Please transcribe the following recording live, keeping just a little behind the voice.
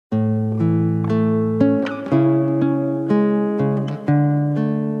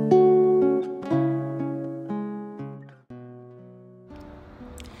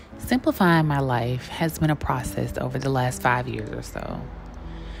Simplifying my life has been a process over the last 5 years or so.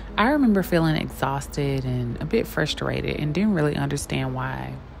 I remember feeling exhausted and a bit frustrated and didn't really understand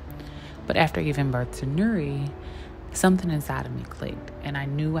why. But after giving birth to Nuri, something inside of me clicked, and I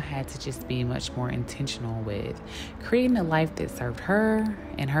knew I had to just be much more intentional with creating a life that served her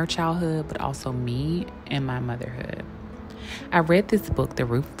and her childhood, but also me and my motherhood. I read this book, The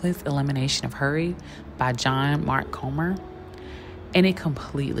Ruthless Elimination of Hurry by John Mark Comer, and it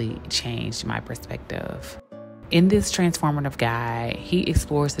completely changed my perspective. In this transformative guide, he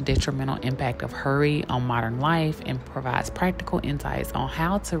explores the detrimental impact of hurry on modern life and provides practical insights on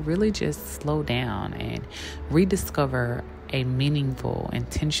how to really just slow down and rediscover a meaningful,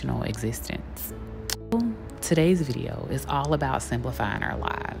 intentional existence. Today's video is all about simplifying our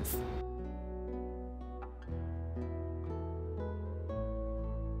lives.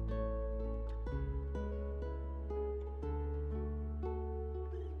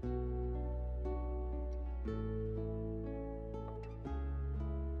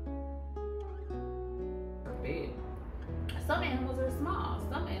 Big. Some animals are small.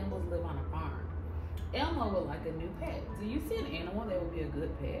 Some animals live on a farm. Elmo would like a new pet. Do you see an animal that would be a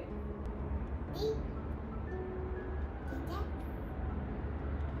good pet?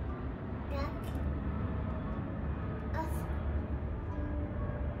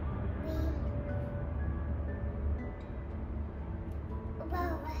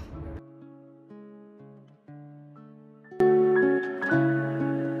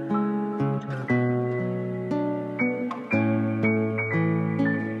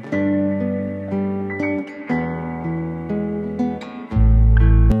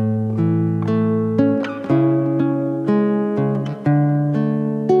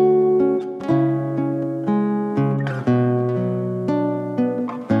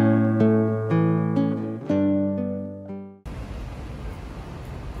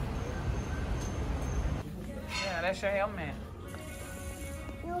 That's your helmet.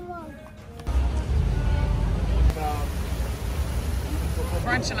 No, Mom.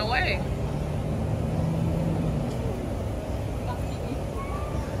 Crunching away.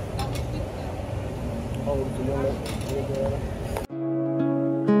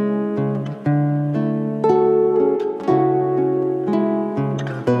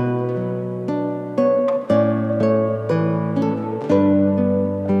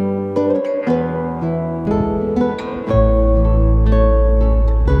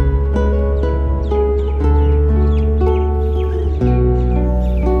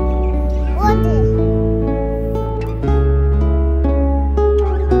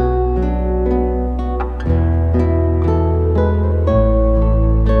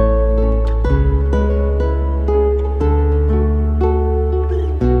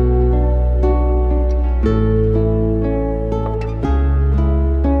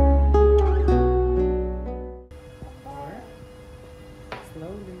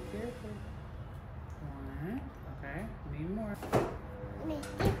 Slowly, careful. One. Okay, need more.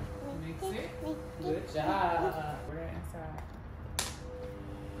 Mix it. Good job. Put it inside.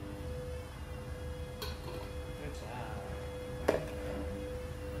 Good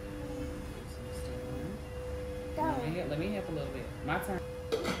job. Let me help a little bit. My turn.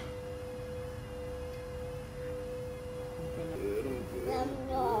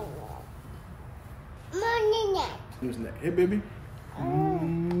 Who's next? Hey, baby.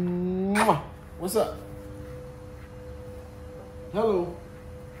 What's up? Hello.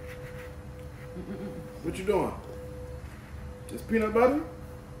 What you doing? Just peanut butter?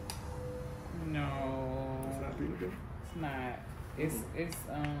 No. It's not peanut butter? It's not. It's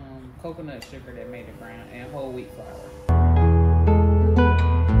coconut sugar that made it brown and whole wheat flour.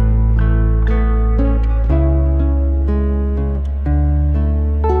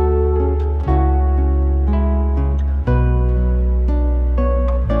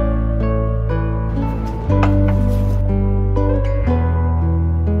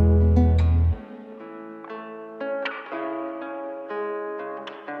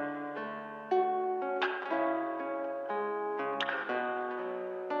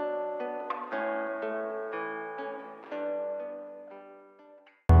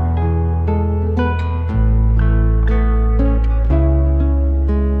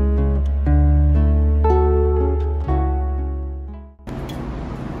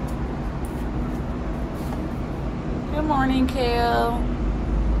 Good morning, Kale.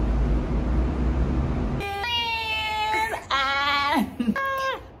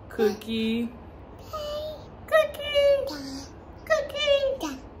 Cookie.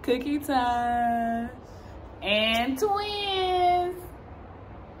 Cookie time. And twins.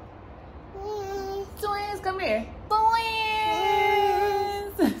 Twins, come here. Twins.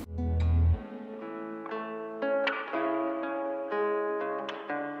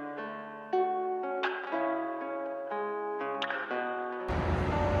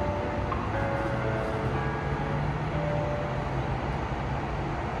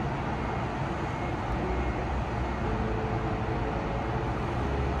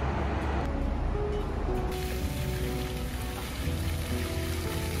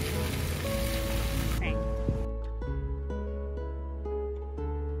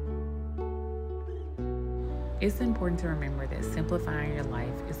 It's important to remember that simplifying your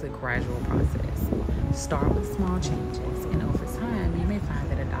life is a gradual process. Start with small changes, and over time, you may find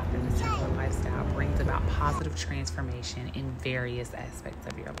that adopting a simpler lifestyle brings about positive transformation in various aspects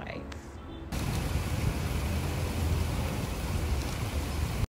of your life.